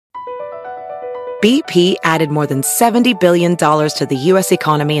BP added more than $70 billion to the U.S.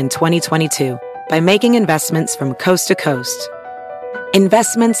 economy in 2022 by making investments from coast to coast.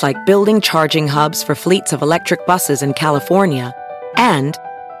 Investments like building charging hubs for fleets of electric buses in California and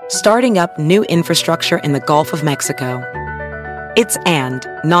starting up new infrastructure in the Gulf of Mexico. It's and,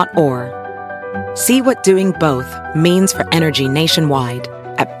 not or. See what doing both means for energy nationwide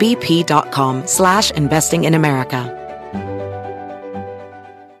at bp.com/investing in America.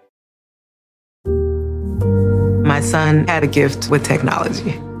 My son had a gift with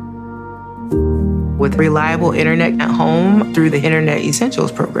technology. With reliable internet at home through the Internet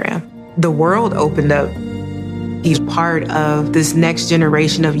Essentials program, the world opened up. He's part of this next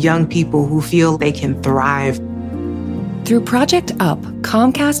generation of young people who feel they can thrive. Through Project UP,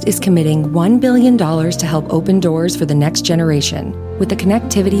 Comcast is committing $1 billion to help open doors for the next generation with the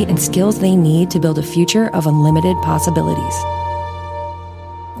connectivity and skills they need to build a future of unlimited possibilities.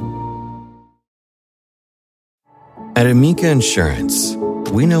 At Amica Insurance,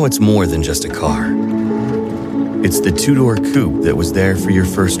 we know it's more than just a car. It's the two-door coupe that was there for your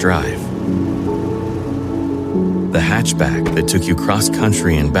first drive, the hatchback that took you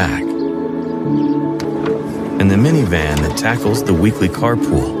cross-country and back, and the minivan that tackles the weekly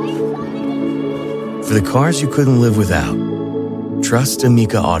carpool. For the cars you couldn't live without, trust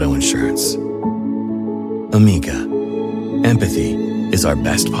Amica Auto Insurance. Amica. Empathy is our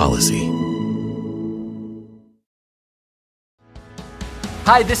best policy.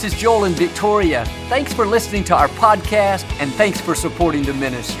 Hi, this is Joel and Victoria. Thanks for listening to our podcast, and thanks for supporting the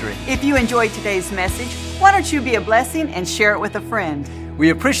ministry. If you enjoyed today's message, why don't you be a blessing and share it with a friend? We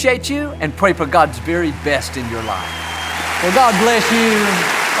appreciate you and pray for God's very best in your life. Well, God bless you.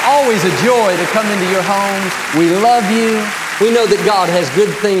 It's always a joy to come into your homes. We love you. We know that God has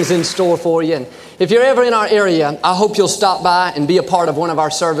good things in store for you. And if you're ever in our area, I hope you'll stop by and be a part of one of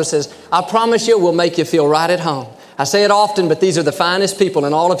our services. I promise you, we'll make you feel right at home. I say it often, but these are the finest people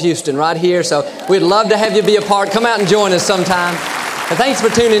in all of Houston right here. So we'd love to have you be a part. Come out and join us sometime. And thanks for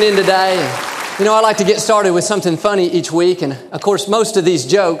tuning in today. You know, I like to get started with something funny each week. And of course, most of these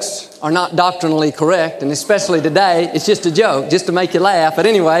jokes are not doctrinally correct. And especially today, it's just a joke, just to make you laugh. But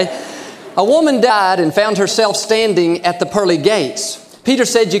anyway, a woman died and found herself standing at the pearly gates. Peter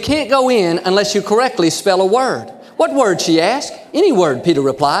said, "You can't go in unless you correctly spell a word." "What word?" she asked. "Any word," Peter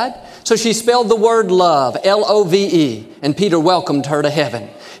replied. So she spelled the word love, L-O-V-E, and Peter welcomed her to heaven.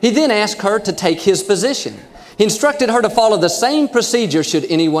 He then asked her to take his position. He instructed her to follow the same procedure should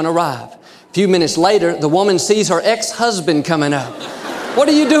anyone arrive. A few minutes later, the woman sees her ex-husband coming up. "What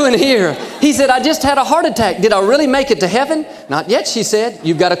are you doing here?" He said, "I just had a heart attack. Did I really make it to heaven?" "Not yet," she said.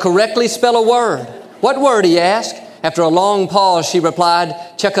 "You've got to correctly spell a word." "What word?" he asked. After a long pause, she replied,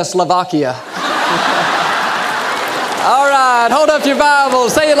 "Czechoslovakia." All right, hold up your Bible.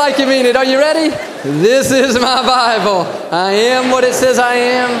 Say it like you mean it. Are you ready? This is my Bible. I am what it says I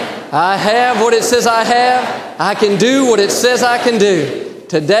am. I have what it says I have. I can do what it says I can do.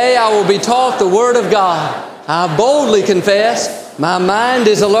 Today I will be taught the Word of God. I boldly confess. My mind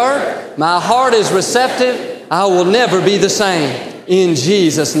is alert. My heart is receptive. I will never be the same. In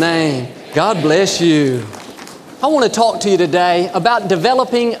Jesus' name. God bless you. I want to talk to you today about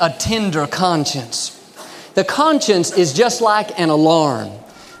developing a tender conscience. The conscience is just like an alarm.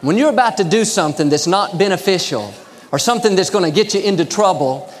 When you're about to do something that's not beneficial or something that's going to get you into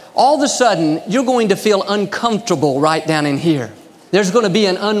trouble, all of a sudden you're going to feel uncomfortable right down in here. There's going to be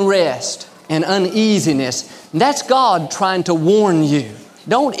an unrest and uneasiness. And that's God trying to warn you.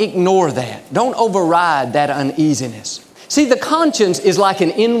 Don't ignore that. Don't override that uneasiness. See, the conscience is like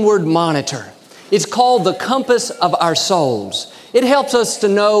an inward monitor. It's called the compass of our souls. It helps us to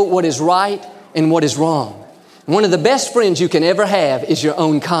know what is right and what is wrong. One of the best friends you can ever have is your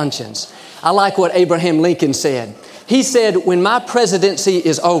own conscience. I like what Abraham Lincoln said. He said, "When my presidency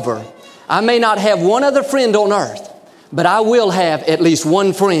is over, I may not have one other friend on earth, but I will have at least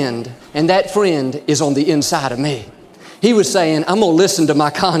one friend, and that friend is on the inside of me." He was saying, I'm going to listen to my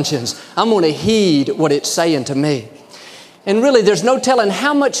conscience. I'm going to heed what it's saying to me. And really, there's no telling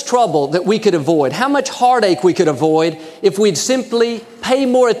how much trouble that we could avoid, how much heartache we could avoid if we'd simply pay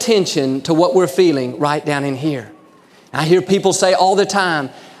more attention to what we're feeling right down in here. I hear people say all the time,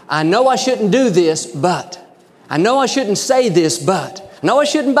 "I know I shouldn't do this, but. I know I shouldn't say this, but. I know I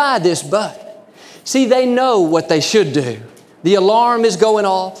shouldn't buy this, but." See, they know what they should do. The alarm is going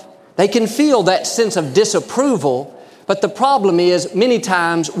off. They can feel that sense of disapproval, but the problem is many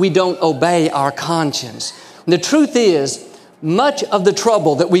times we don't obey our conscience. And the truth is, much of the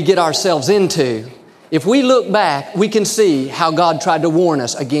trouble that we get ourselves into, if we look back, we can see how God tried to warn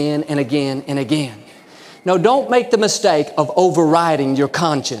us again and again and again. No, don't make the mistake of overriding your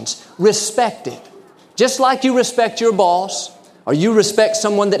conscience. Respect it. Just like you respect your boss or you respect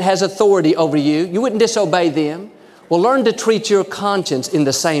someone that has authority over you, you wouldn't disobey them. Well, learn to treat your conscience in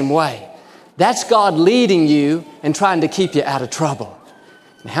the same way. That's God leading you and trying to keep you out of trouble.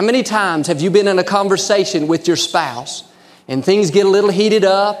 How many times have you been in a conversation with your spouse and things get a little heated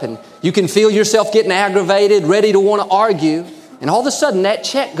up and you can feel yourself getting aggravated, ready to want to argue, and all of a sudden that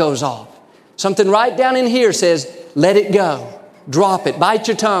check goes off. Something right down in here says, let it go, drop it, bite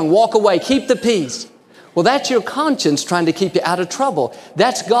your tongue, walk away, keep the peace. Well, that's your conscience trying to keep you out of trouble.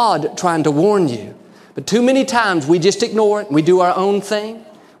 That's God trying to warn you. But too many times we just ignore it. We do our own thing.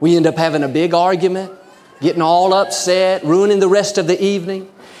 We end up having a big argument, getting all upset, ruining the rest of the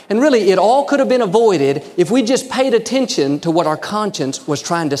evening. And really, it all could have been avoided if we just paid attention to what our conscience was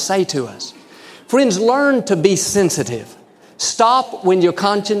trying to say to us. Friends, learn to be sensitive. Stop when your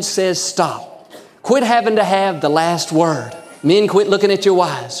conscience says stop. Quit having to have the last word. Men, quit looking at your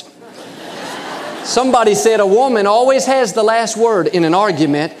wives. Somebody said a woman always has the last word in an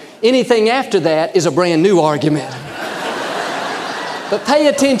argument. Anything after that is a brand new argument. But pay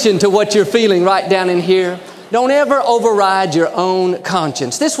attention to what you're feeling right down in here. Don't ever override your own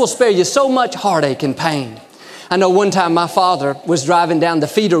conscience. This will spare you so much heartache and pain. I know one time my father was driving down the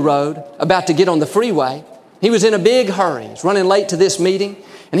feeder road, about to get on the freeway. He was in a big hurry. He was running late to this meeting,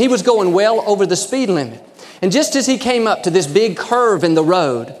 and he was going well over the speed limit. And just as he came up to this big curve in the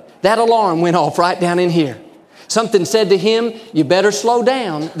road, that alarm went off right down in here. Something said to him, you better slow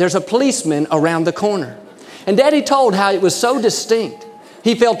down. There's a policeman around the corner. And Daddy told how it was so distinct.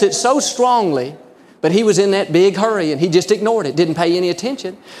 He felt it so strongly, but he was in that big hurry and he just ignored it, didn't pay any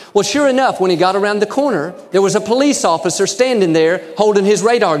attention. Well, sure enough, when he got around the corner, there was a police officer standing there holding his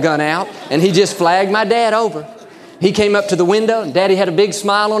radar gun out, and he just flagged my dad over. He came up to the window and Daddy had a big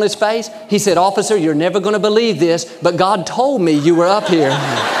smile on his face. He said, officer, you're never going to believe this, but God told me you were up here.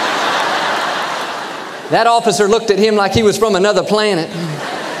 That officer looked at him like he was from another planet.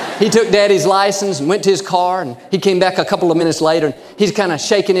 He took Daddy's license and went to his car, and he came back a couple of minutes later and he's kind of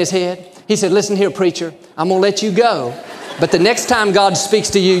shaking his head. He said, listen here, preacher, I'm going to let you go, but the next time God speaks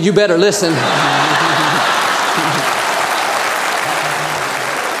to you, you better listen.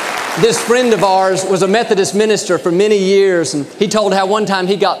 This friend of ours was a Methodist minister for many years, and he told how one time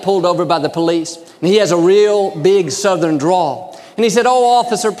he got pulled over by the police, and he has a real big southern drawl. And he said, oh,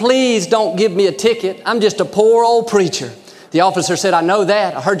 officer, please don't give me a ticket. I'm just a poor old preacher. The officer said, I know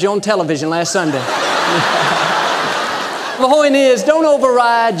that. I heard you on television last Sunday. The point is, don't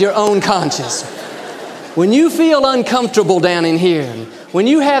override your own conscience. When you feel uncomfortable down in here, when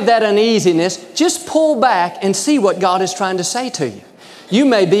you have that uneasiness, just pull back and see what God is trying to say to you. You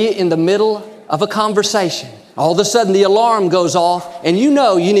may be in the middle of a conversation. All of a sudden the alarm goes off and you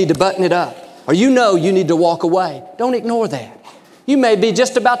know you need to button it up, or you know you need to walk away. Don't ignore that. You may be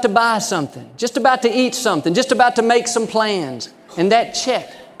just about to buy something, just about to eat something, just about to make some plans, and that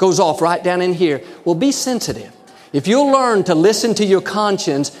check goes off right down in here. Well, be sensitive. If you'll learn to listen to your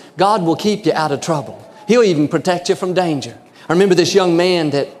conscience, God will keep you out of trouble. He'll even protect you from danger. I remember this young man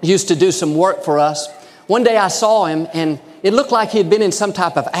that used to do some work for us. One day I saw him, and it looked like he had been in some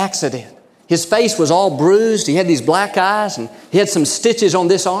type of accident. His face was all bruised. He had these black eyes, and he had some stitches on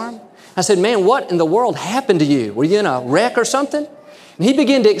this arm. I said, man, what in the world happened to you? Were you in a wreck or something? And he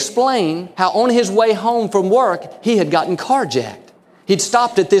began to explain how on his way home from work, he had gotten carjacked. He'd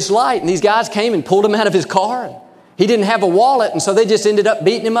stopped at this light, and these guys came and pulled him out of his car. He didn't have a wallet, and so they just ended up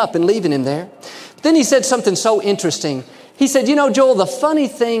beating him up and leaving him there. But then he said something so interesting. He said, you know, Joel, the funny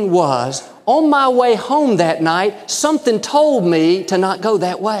thing was, on my way home that night, something told me to not go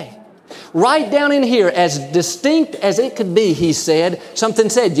that way. Right down in here, as distinct as it could be, he said, something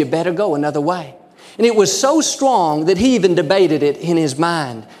said, you better go another way. And it was so strong that he even debated it in his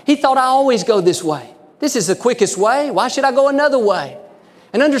mind. He thought, I always go this way. This is the quickest way. Why should I go another way?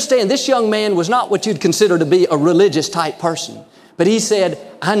 And understand, this young man was not what you'd consider to be a religious type person. But he said,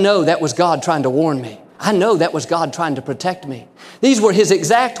 I know that was God trying to warn me. I know that was God trying to protect me. These were his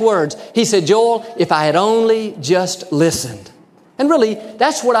exact words. He said, Joel, if I had only just listened. And really,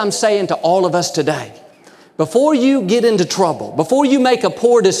 that's what I'm saying to all of us today. Before you get into trouble, before you make a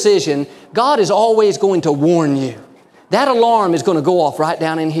poor decision, God is always going to warn you. That alarm is going to go off right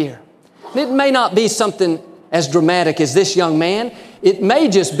down in here. It may not be something as dramatic as this young man. It may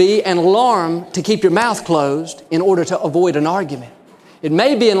just be an alarm to keep your mouth closed in order to avoid an argument. It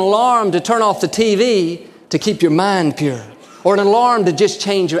may be an alarm to turn off the TV to keep your mind pure, or an alarm to just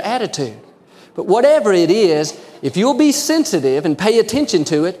change your attitude. But whatever it is, if you'll be sensitive and pay attention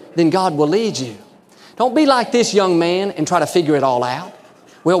to it, then God will lead you. Don't be like this young man and try to figure it all out.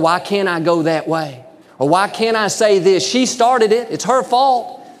 Well, why can't I go that way? Or why can't I say this? She started it. It's her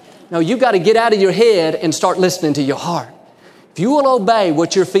fault. No, you got to get out of your head and start listening to your heart. If you will obey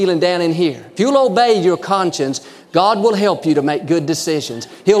what you're feeling down in here, if you'll obey your conscience, God will help you to make good decisions.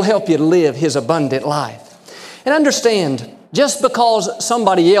 He'll help you to live His abundant life. And understand, just because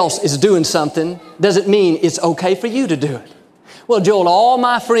somebody else is doing something doesn't mean it's okay for you to do it. Well, Joel, all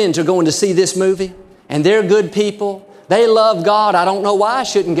my friends are going to see this movie, and they're good people. They love God. I don't know why I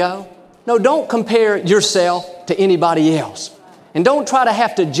shouldn't go. No, don't compare yourself to anybody else. And don't try to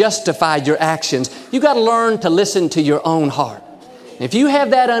have to justify your actions. You got to learn to listen to your own heart. If you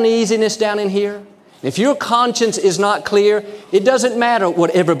have that uneasiness down in here, if your conscience is not clear, it doesn't matter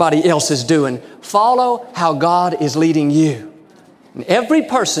what everybody else is doing. Follow how God is leading you. And every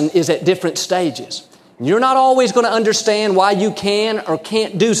person is at different stages. You're not always going to understand why you can or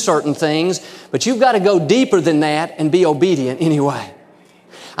can't do certain things, but you've got to go deeper than that and be obedient anyway.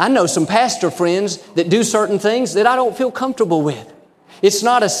 I know some pastor friends that do certain things that I don't feel comfortable with. It's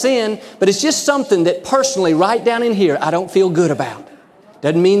not a sin, but it's just something that personally right down in here I don't feel good about.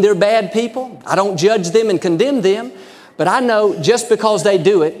 Doesn't mean they're bad people. I don't judge them and condemn them, but I know just because they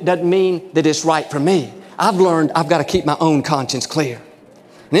do it doesn't mean that it's right for me. I've learned I've got to keep my own conscience clear.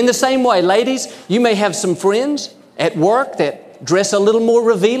 And in the same way, ladies, you may have some friends at work that dress a little more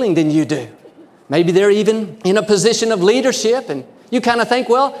revealing than you do. Maybe they're even in a position of leadership and you kind of think,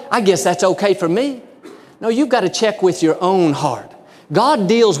 well, I guess that's okay for me. No, you've got to check with your own heart. God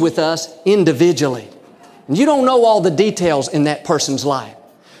deals with us individually. And you don't know all the details in that person's life.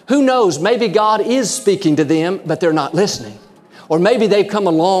 Who knows, maybe God is speaking to them, but they're not listening. Or maybe they've come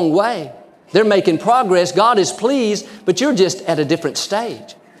a long way. They're making progress. God is pleased, but you're just at a different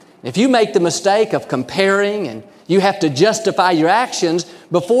stage. If you make the mistake of comparing and you have to justify your actions,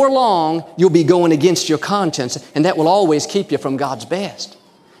 before long, you'll be going against your conscience, and that will always keep you from God's best.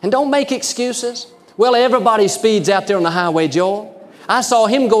 And don't make excuses. Well, everybody speeds out there on the highway, Joel. I saw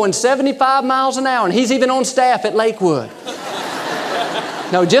him going 75 miles an hour, and he's even on staff at Lakewood.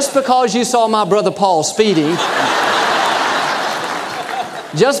 No, just because you saw my brother Paul speeding,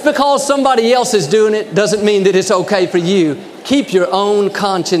 just because somebody else is doing it doesn't mean that it's okay for you. Keep your own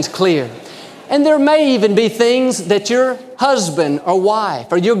conscience clear. And there may even be things that your husband or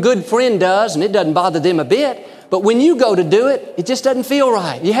wife or your good friend does, and it doesn't bother them a bit. But when you go to do it, it just doesn't feel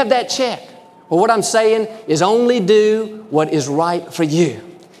right. You have that check. Well, what I'm saying is only do what is right for you.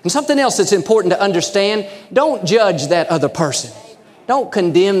 And something else that's important to understand, don't judge that other person. Don't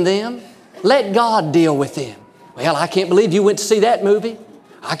condemn them. Let God deal with them. Well, I can't believe you went to see that movie.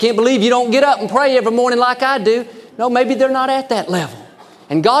 I can't believe you don't get up and pray every morning like I do. No, maybe they're not at that level.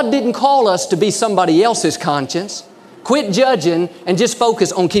 And God didn't call us to be somebody else's conscience. Quit judging and just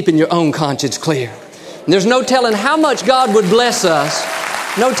focus on keeping your own conscience clear. And there's no telling how much God would bless us,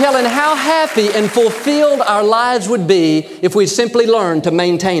 no telling how happy and fulfilled our lives would be if we simply learned to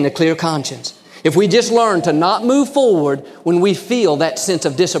maintain a clear conscience. If we just learn to not move forward when we feel that sense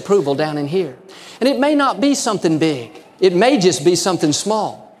of disapproval down in here. And it may not be something big. It may just be something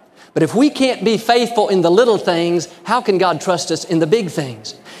small. But if we can't be faithful in the little things, how can God trust us in the big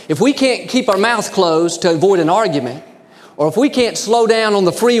things? If we can't keep our mouth closed to avoid an argument, or if we can't slow down on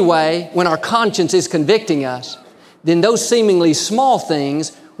the freeway when our conscience is convicting us, then those seemingly small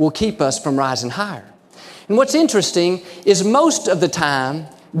things will keep us from rising higher. And what's interesting is most of the time,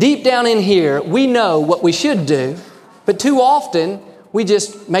 deep down in here, we know what we should do, but too often we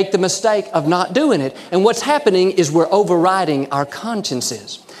just make the mistake of not doing it. And what's happening is we're overriding our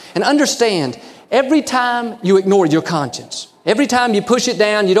consciences. And understand, every time you ignore your conscience, every time you push it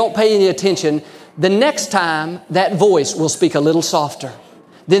down, you don't pay any attention, the next time that voice will speak a little softer.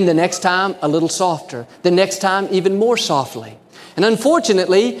 Then the next time, a little softer. The next time, even more softly. And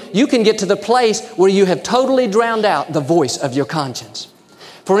unfortunately, you can get to the place where you have totally drowned out the voice of your conscience.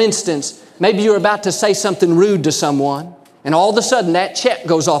 For instance, maybe you're about to say something rude to someone, and all of a sudden that check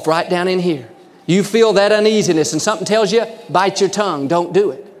goes off right down in here. You feel that uneasiness, and something tells you, bite your tongue, don't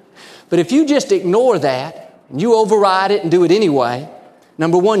do it. But if you just ignore that, and you override it and do it anyway,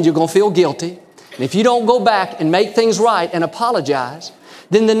 number one, you're going to feel guilty. And if you don't go back and make things right and apologize,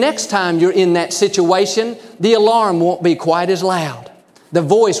 then the next time you're in that situation, the alarm won't be quite as loud. The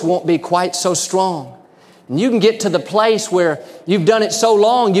voice won't be quite so strong. And you can get to the place where you've done it so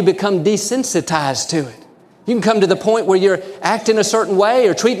long, you become desensitized to it. You can come to the point where you're acting a certain way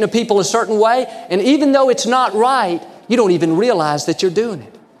or treating the people a certain way, and even though it's not right, you don't even realize that you're doing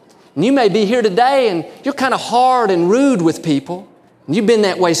it. And you may be here today and you're kind of hard and rude with people. And you've been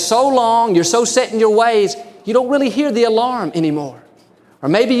that way so long, you're so set in your ways, you don't really hear the alarm anymore. Or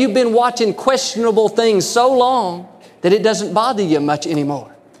maybe you've been watching questionable things so long that it doesn't bother you much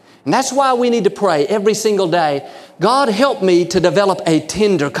anymore. And that's why we need to pray every single day. God, help me to develop a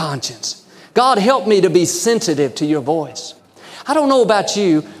tender conscience. God, help me to be sensitive to your voice. I don't know about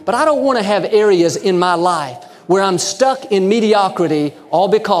you, but I don't want to have areas in my life where I'm stuck in mediocrity all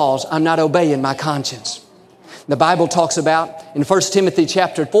because I'm not obeying my conscience. The Bible talks about in 1 Timothy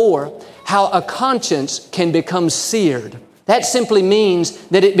chapter 4 how a conscience can become seared. That simply means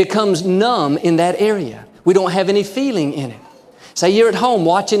that it becomes numb in that area. We don't have any feeling in it. Say you're at home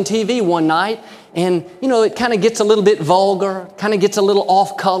watching TV one night and, it kind of gets a little bit vulgar, kind of gets a little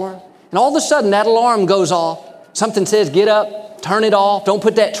off color. And all of a sudden that alarm goes off. Something says, get up, turn it off, don't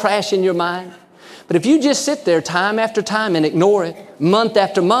put that trash in your mind. But if you just sit there time after time and ignore it, month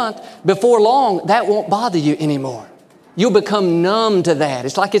after month, before long, that won't bother you anymore. You'll become numb to that.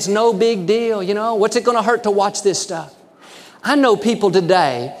 It's like it's no big deal, What's it going to hurt to watch this stuff? I know people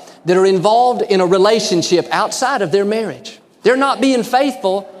today that are involved in a relationship outside of their marriage. They're not being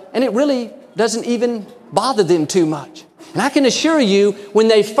faithful, and it really doesn't even bother them too much. And I can assure you, when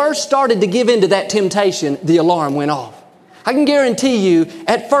they first started to give in to that temptation, the alarm went off. I can guarantee you,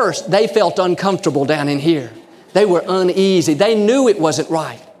 at first, they felt uncomfortable down in here. They were uneasy. They knew it wasn't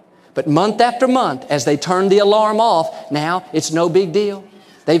right. But month after month, as they turned the alarm off, now it's no big deal.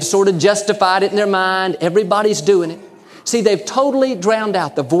 They've sort of justified it in their mind. Everybody's doing it. See, they've totally drowned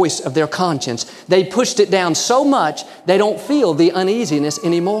out the voice of their conscience. They pushed it down so much, they don't feel the uneasiness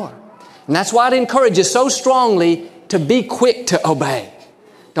anymore. And that's why I'd encourage you so strongly to be quick to obey.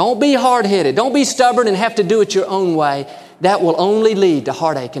 Don't be hard-headed. Don't be stubborn and have to do it your own way. That will only lead to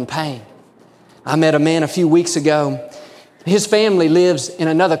heartache and pain. I met a man a few weeks ago. His family lives in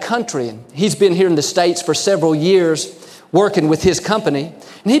another country, and he's been here in the States for several years working with his company.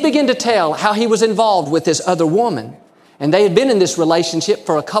 And he began to tell how he was involved with this other woman. And they had been in this relationship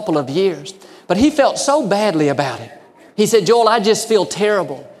for a couple of years. But he felt so badly about it. He said, Joel, I just feel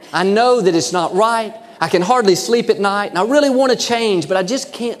terrible. I know that it's not right. I can hardly sleep at night, and I really want to change, but I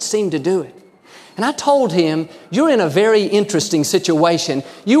just can't seem to do it. And I told him, you're in a very interesting situation.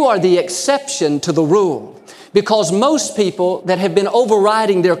 You are the exception to the rule, because most people that have been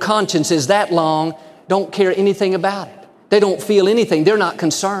overriding their consciences that long don't care anything about it. They don't feel anything. They're not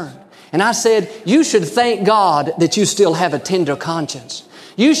concerned. And I said, you should thank God that you still have a tender conscience.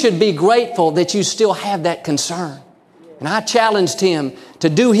 You should be grateful that you still have that concern. And I challenged him to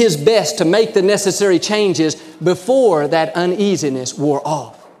do his best to make the necessary changes before that uneasiness wore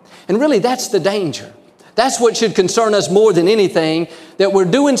off. And really, that's the danger. That's what should concern us more than anything, that we're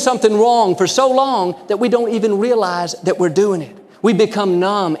doing something wrong for so long that we don't even realize that we're doing it. We become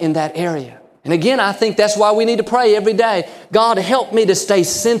numb in that area. And again, I think that's why we need to pray every day. God, help me to stay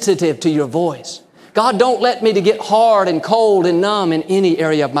sensitive to your voice. God, don't let me to get hard and cold and numb in any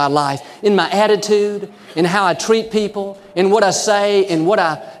area of my life, in my attitude, in how I treat people, in what I say, in what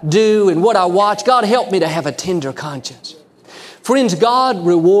I do, and what I watch. God, help me to have a tender conscience. Friends, God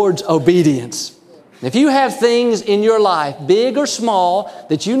rewards obedience. If you have things in your life, big or small,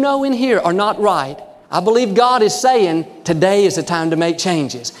 that you know in here are not right, I believe God is saying today is the time to make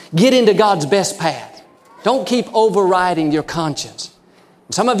changes. Get into God's best path. Don't keep overriding your conscience.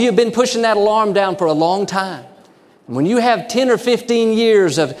 Some of you have been pushing that alarm down for a long time. And when you have 10 or 15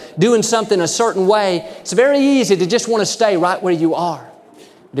 years of doing something a certain way, it's very easy to just want to stay right where you are.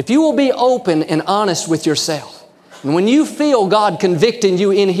 But if you will be open and honest with yourself, and when you feel God convicting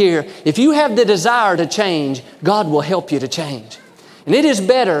you in here, if you have the desire to change, God will help you to change. And it is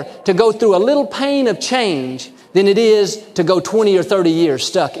better to go through a little pain of change than it is to go 20 or 30 years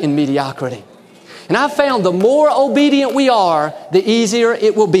stuck in mediocrity. And I've found the more obedient we are, the easier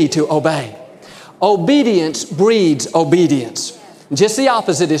it will be to obey. Obedience breeds obedience. Just the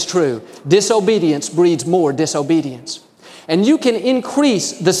opposite is true. Disobedience breeds more disobedience. And you can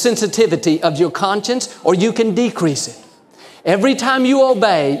increase the sensitivity of your conscience or you can decrease it. Every time you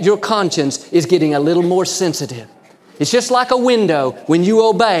obey, your conscience is getting a little more sensitive. It's just like a window. When you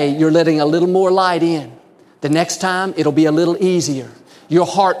obey, you're letting a little more light in. The next time, it'll be a little easier. Your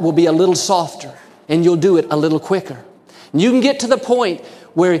heart will be a little softer, and you'll do it a little quicker. And you can get to the point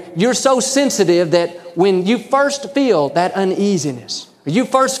where you're so sensitive that when you first feel that uneasiness, or you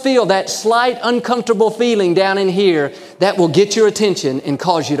first feel that slight uncomfortable feeling down in here, that will get your attention and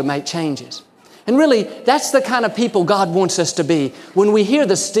cause you to make changes. And really, that's the kind of people God wants us to be. When we hear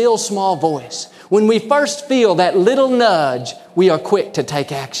the still small voice, when we first feel that little nudge, we are quick to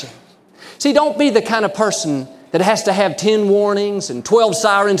take action. See, don't be the kind of person that has to have 10 warnings and 12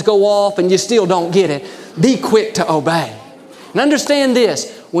 sirens go off and you still don't get it. Be quick to obey. And understand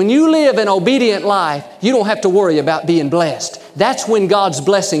this, when you live an obedient life, you don't have to worry about being blessed. That's when God's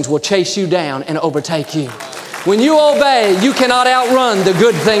blessings will chase you down and overtake you. When you obey, you cannot outrun the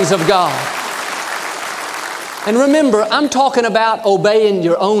good things of God. And remember, I'm talking about obeying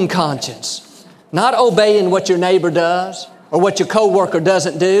your own conscience, not obeying what your neighbor does or what your coworker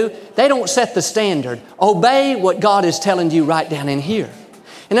doesn't do. They don't set the standard. Obey what God is telling you right down in here.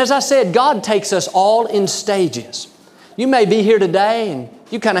 And as I said, God takes us all in stages. You may be here today and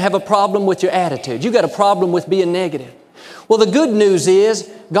you kind of have a problem with your attitude. You got a problem with being negative. Well, the good news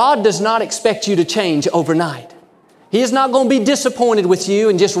is God does not expect you to change overnight. He is not going to be disappointed with you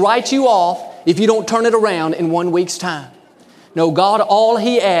and just write you off if you don't turn it around in 1 week's time. No, God, all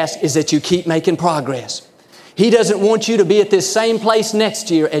He asks is that you keep making progress. He doesn't want you to be at this same place next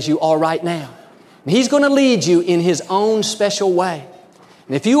year as you are right now. And He's going to lead you in His own special way.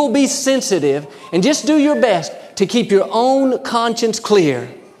 And if you will be sensitive and just do your best to keep your own conscience clear,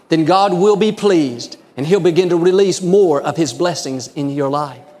 then God will be pleased and He'll begin to release more of His blessings in your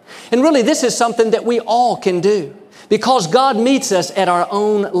life. And really, this is something that we all can do because God meets us at our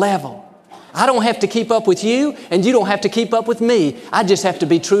own level. I don't have to keep up with you and you don't have to keep up with me. I just have to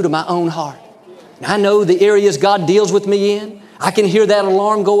be true to my own heart. And I know the areas God deals with me in. I can hear that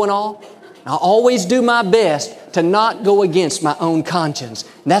alarm going off. I always do my best to not go against my own conscience.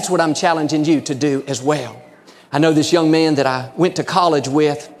 And that's what I'm challenging you to do as well. I know this young man that I went to college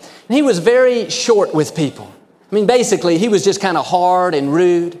with, and he was very short with people. I mean, basically, he was just kind of hard and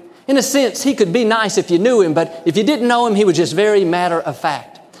rude. In a sense, he could be nice if you knew him, but if you didn't know him, he was just very matter of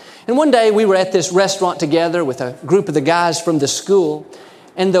fact. And one day we were at this restaurant together with a group of the guys from the school,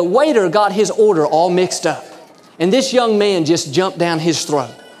 and the waiter got his order all mixed up. And this young man just jumped down his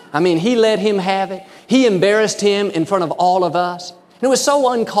throat. I mean, he let him have it. He embarrassed him in front of all of us. And it was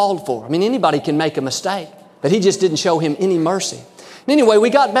so uncalled for. I mean, anybody can make a mistake, but he just didn't show him any mercy. And anyway, we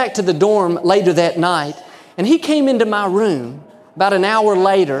got back to the dorm later that night, and he came into my room about an hour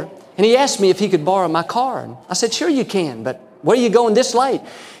later, and he asked me if he could borrow my car. And I said, sure you can, but where are you going this late?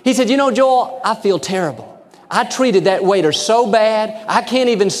 He said, you know, Joel, I feel terrible. I treated that waiter so bad, I can't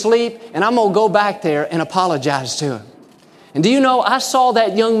even sleep, and I'm going to go back there and apologize to him. And do you know, I saw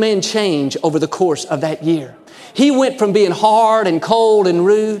that young man change over the course of that year. He went from being hard and cold and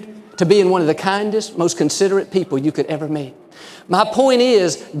rude to being one of the kindest, most considerate people you could ever meet. My point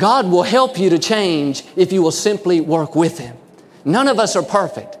is, God will help you to change if you will simply work with Him. None of us are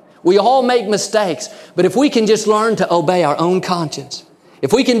perfect. We all make mistakes, but if we can just learn to obey our own conscience,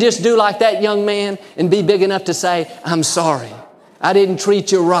 if we can just do like that young man and be big enough to say, I'm sorry, I didn't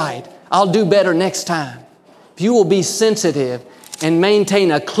treat you right, I'll do better next time. If you will be sensitive and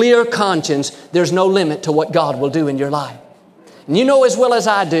maintain a clear conscience, there's no limit to what God will do in your life. And you know as well as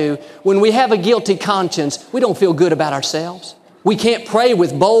I do, when we have a guilty conscience, we don't feel good about ourselves. We can't pray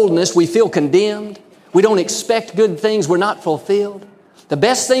with boldness. We feel condemned. We don't expect good things. We're not fulfilled. The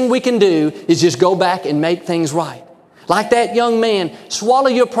best thing we can do is just go back and make things right. Like that young man, swallow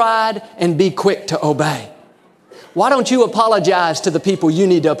your pride and be quick to obey. Why don't you apologize to the people you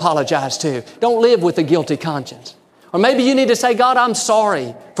need to apologize to? Don't live with a guilty conscience. Or maybe you need to say, God, I'm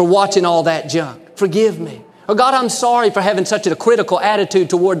sorry for watching all that junk. Forgive me. Or God, I'm sorry for having such a critical attitude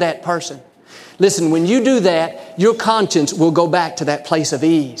toward that person. Listen, when you do that, your conscience will go back to that place of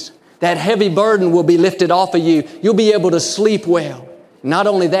ease. That heavy burden will be lifted off of you. You'll be able to sleep well. Not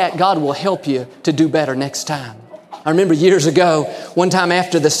only that, God will help you to do better next time. I remember years ago, one time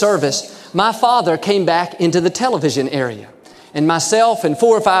after the service, my father came back into the television area. And myself and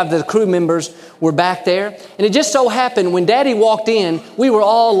 4 or 5 of the crew members were back there. And it just so happened when Daddy walked in, we were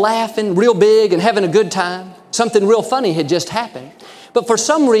all laughing real big and having a good time. Something real funny had just happened. But for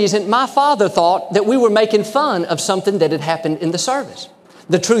some reason, my father thought that we were making fun of something that had happened in the service.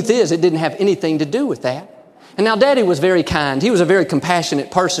 The truth is, it didn't have anything to do with that. And now Daddy was very kind. He was a very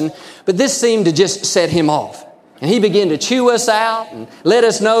compassionate person, but this seemed to just set him off. And he began to chew us out and let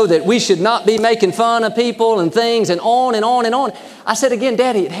us know that we should not be making fun of people and things and on and on and on. I said again,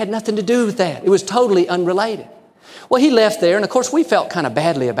 Daddy, it had nothing to do with that. It was totally unrelated. Well, he left there, and of course we felt kind of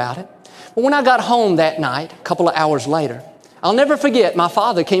badly about it. But when I got home that night, a couple of hours later, I'll never forget, my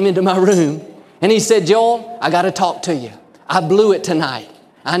father came into my room and he said, Joel, I got to talk to you. I blew it tonight.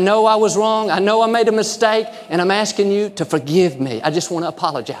 I know I was wrong. I know I made a mistake, and I'm asking you to forgive me. I just want to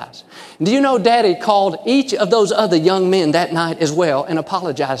apologize. And do you know Daddy called each of those other young men that night as well and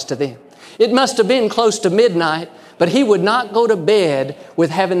apologized to them? It must have been close to midnight, but he would not go to bed with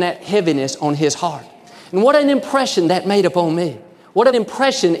having that heaviness on his heart. And what an impression that made upon me. What an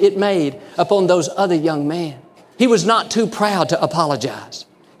impression it made upon those other young men. He was not too proud to apologize.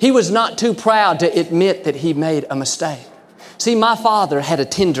 He was not too proud to admit that he made a mistake. See, my father had a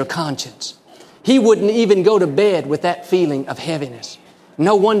tender conscience. He wouldn't even go to bed with that feeling of heaviness.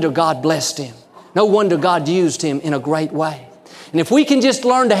 No wonder God blessed him. No wonder God used him in a great way. And if we can just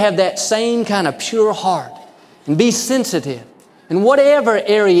learn to have that same kind of pure heart and be sensitive, in whatever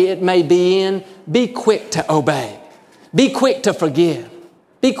area it may be in, be quick to obey. Be quick to forgive.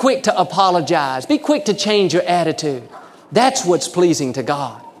 Be quick to apologize. Be quick to change your attitude. That's what's pleasing to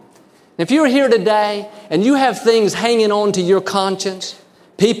God. If you're here today and you have things hanging on to your conscience,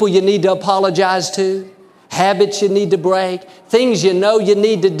 people you need to apologize to, habits you need to break, things you know you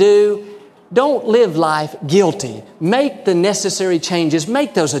need to do, don't live life guilty. Make the necessary changes.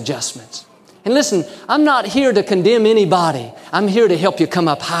 Make those adjustments. And listen, I'm not here to condemn anybody. I'm here to help you come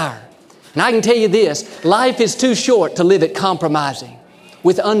up higher. And I can tell you this, life is too short to live it compromising,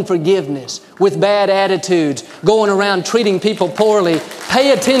 with unforgiveness, with bad attitudes, going around treating people poorly.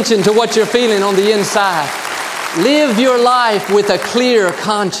 Pay attention to what you're feeling on the inside. Live your life with a clear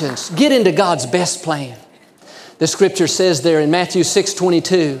conscience. Get into God's best plan. The scripture says there in Matthew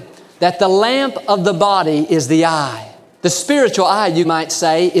 6:22 that the lamp of the body is the eye. The spiritual eye, you might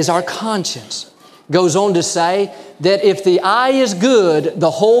say, is our conscience. Goes on to say that if the eye is good, the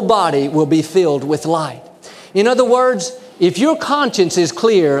whole body will be filled with light. In other words, if your conscience is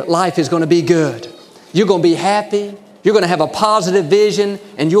clear, life is going to be good. You're going to be happy. You're going to have a positive vision,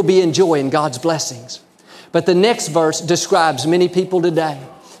 and you'll be enjoying God's blessings. But the next verse describes many people today.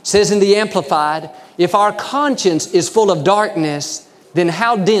 It says in the Amplified, if our conscience is full of darkness, then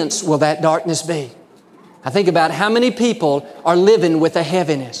how dense will that darkness be? I think about how many people are living with a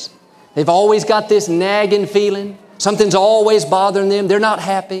heaviness. They've always got this nagging feeling. Something's always bothering them. They're not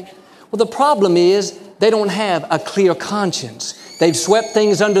happy. Well, the problem is they don't have a clear conscience. They've swept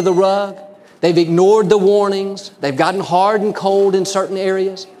things under the rug. They've ignored the warnings. They've gotten hard and cold in certain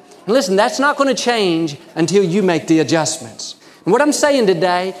areas. And listen, that's not going to change until you make the adjustments. And what I'm saying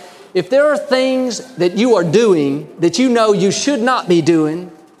today, if there are things that you are doing that you know you should not be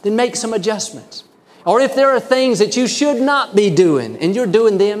doing, then make some adjustments. Or if there are things that you should not be doing and you're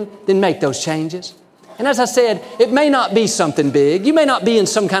doing them, then make those changes. And as I said, it may not be something big. You may not be in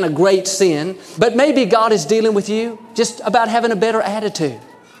some kind of great sin, but maybe God is dealing with you just about having a better attitude,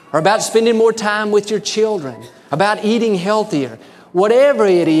 or about spending more time with your children, about eating healthier. Whatever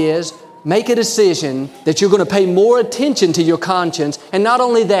it is, make a decision that you're going to pay more attention to your conscience, and not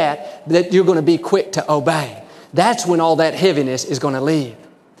only that, that you're going to be quick to obey. That's when all that heaviness is going to leave.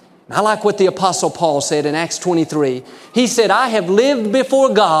 I like what the Apostle Paul said in Acts 23. He said, I have lived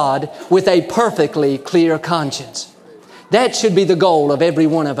before God with a perfectly clear conscience. That should be the goal of every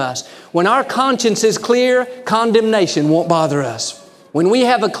one of us. When our conscience is clear, condemnation won't bother us. When we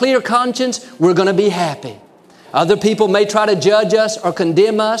have a clear conscience, we're going to be happy. Other people may try to judge us or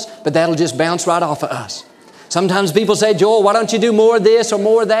condemn us, but that'll just bounce right off of us. Sometimes people say, Joel, why don't you do more of this or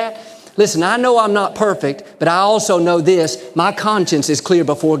more of that? Listen, I know I'm not perfect, but I also know this. My conscience is clear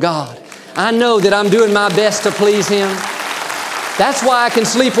before God. I know that I'm doing my best to please Him. That's why I can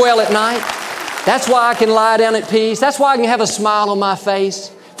sleep well at night. That's why I can lie down at peace. That's why I can have a smile on my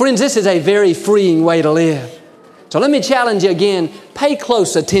face. Friends, this is a very freeing way to live. So let me challenge you again. Pay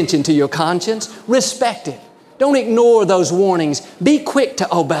close attention to your conscience. Respect it. Don't ignore those warnings. Be quick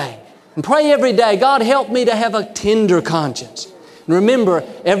to obey. And pray every day, God, help me to have a tender conscience. And remember,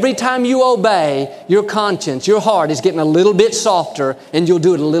 every time you obey, your conscience, your heart is getting a little bit softer, and you'll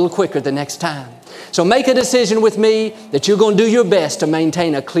do it a little quicker the next time. So make a decision with me that you're going to do your best to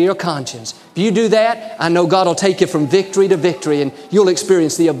maintain a clear conscience. If you do that, I know God will take you from victory to victory, and you'll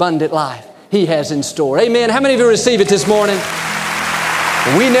experience the abundant life He has in store. Amen. How many of you receive it this morning?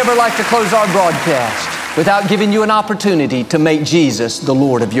 We never like to close our broadcast without giving you an opportunity to make Jesus the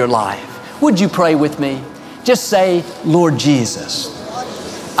Lord of your life. Would you pray with me? Just say, Lord Jesus,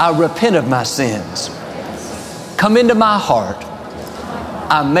 I repent of my sins. Come into my heart.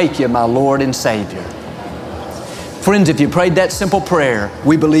 I make you my Lord and Savior. Friends, if you prayed that simple prayer,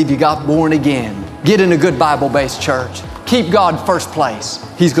 we believe you got born again. Get in a good Bible-based church. Keep God first place.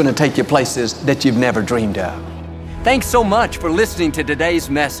 He's going to take you places that you've never dreamed of. Thanks so much for listening to today's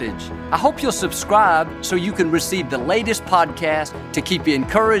message. I hope you'll subscribe so you can receive the latest podcast to keep you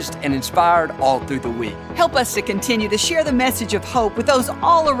encouraged and inspired all through the week. Help us to continue to share the message of hope with those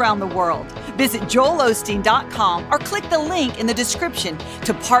all around the world. Visit joelosteen.com or click the link in the description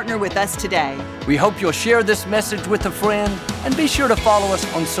to partner with us today. We hope you'll share this message with a friend, and be sure to follow us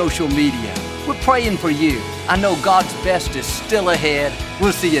on social media. We're praying for you. I know God's best is still ahead.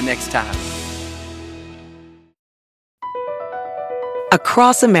 We'll see you next time.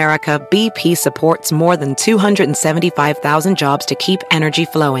 Across America, BP supports more than 275,000 jobs to keep energy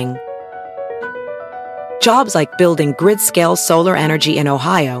flowing. Jobs like building grid-scale solar energy in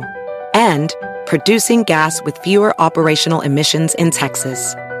Ohio and producing gas with fewer operational emissions in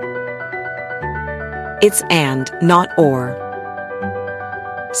Texas. It's and, not or.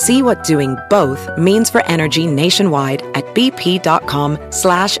 See what doing both means for energy nationwide at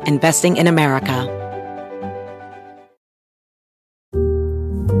bp.com/investing in America.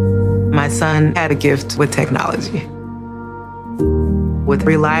 My son had a gift with technology. With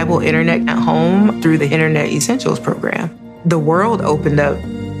reliable internet at home through the Internet Essentials program, the world opened up.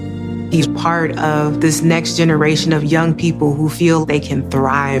 He's part of this next generation of young people who feel they can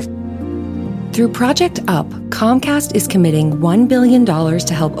thrive. Through Project UP, Comcast is committing $1 billion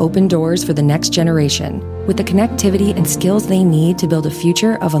to help open doors for the next generation with the connectivity and skills they need to build a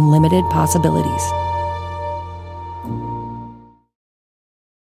future of unlimited possibilities.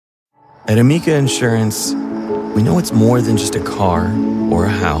 At Amica Insurance, we know it's more than just a car or a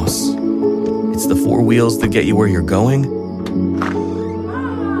house. It's the four wheels that get you where you're going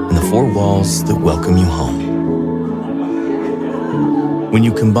and the four walls that welcome you home. When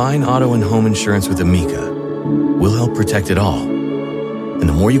you combine auto and home insurance with Amica, we'll help protect it all. And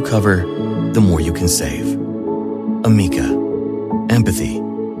the more you cover, the more you can save. Amica. Empathy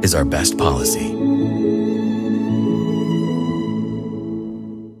is our best policy.